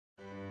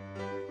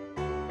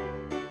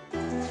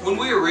When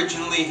we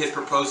originally had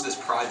proposed this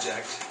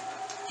project,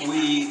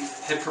 we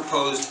had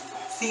proposed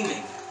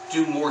theming,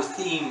 do more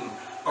theme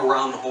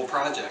around the whole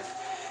project.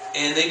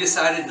 And they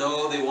decided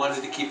no, they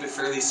wanted to keep it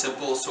fairly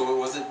simple so it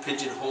wasn't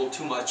pigeonholed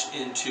too much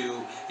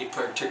into a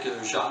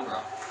particular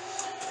genre.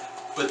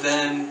 But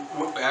then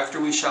after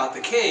we shot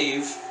the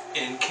cave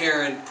and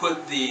Karen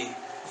put the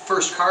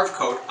first carve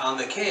coat on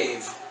the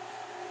cave,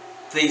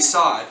 they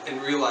saw it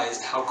and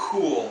realized how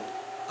cool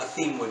a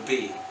theme would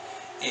be.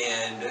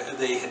 And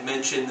they had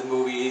mentioned the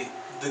movie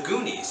The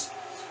Goonies,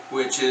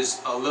 which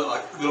is a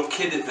little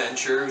kid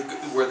adventure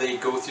where they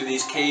go through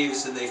these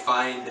caves and they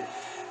find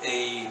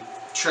a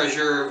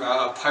treasure,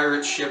 a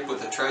pirate ship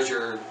with a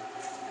treasure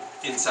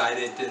inside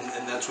it,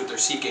 and that's what they're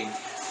seeking.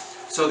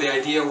 So the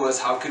idea was,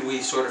 how could we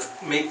sort of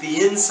make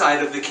the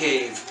inside of the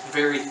cave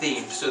very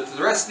themed, so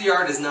the rest of the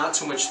art is not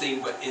so much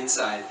themed but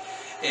inside.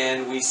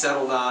 And we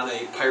settled on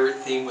a pirate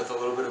theme with a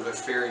little bit of a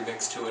fairy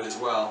mix to it as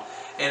well.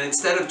 And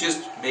instead of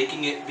just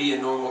making it be a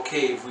normal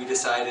cave, we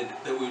decided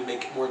that we would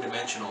make it more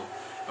dimensional.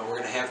 And we're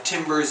going to have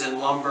timbers and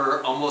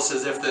lumber, almost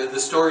as if the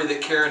story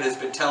that Karen has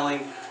been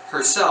telling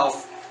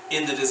herself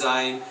in the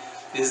design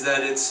is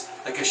that it's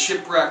like a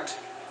shipwrecked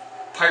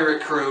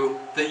pirate crew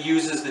that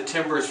uses the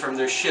timbers from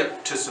their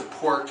ship to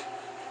support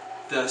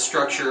the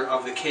structure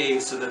of the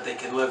cave so that they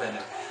can live in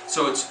it.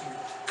 So it's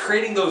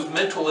creating those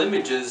mental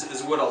images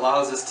is what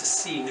allows us to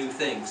see new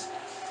things.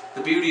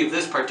 The beauty of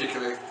this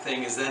particular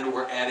thing is then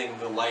we're adding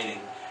the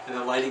lighting, and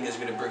the lighting is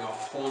going to bring a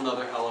whole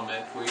nother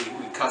element. We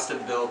custom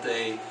built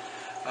a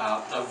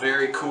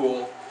very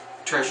cool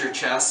treasure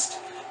chest,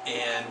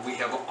 and we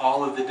have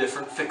all of the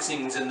different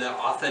fixings and the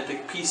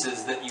authentic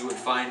pieces that you would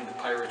find the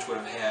pirates would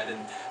have had.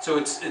 And so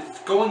it's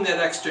going that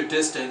extra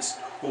distance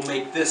will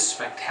make this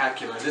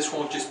spectacular. This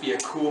won't just be a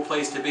cool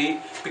place to be,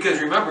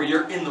 because remember,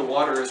 you're in the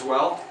water as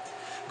well,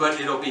 but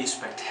it'll be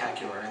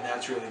spectacular, and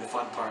that's really the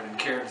fun part. And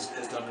Karen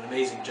has done an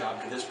amazing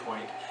job to this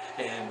point,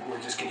 and we're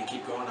just going to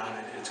keep going on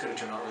it. It's going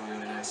to turn out really,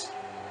 really nice.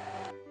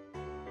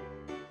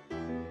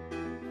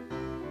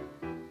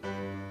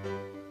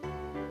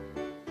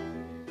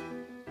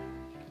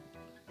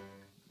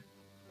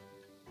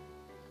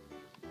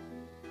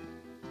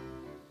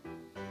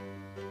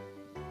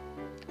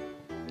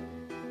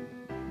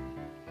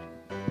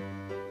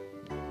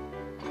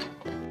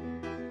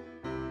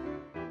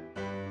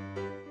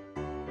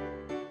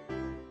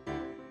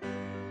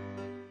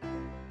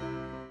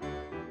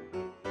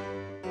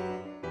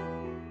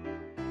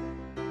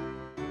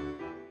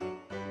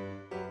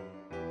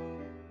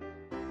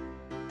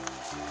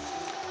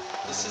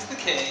 This is the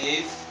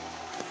cave.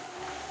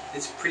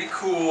 It's pretty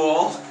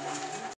cool.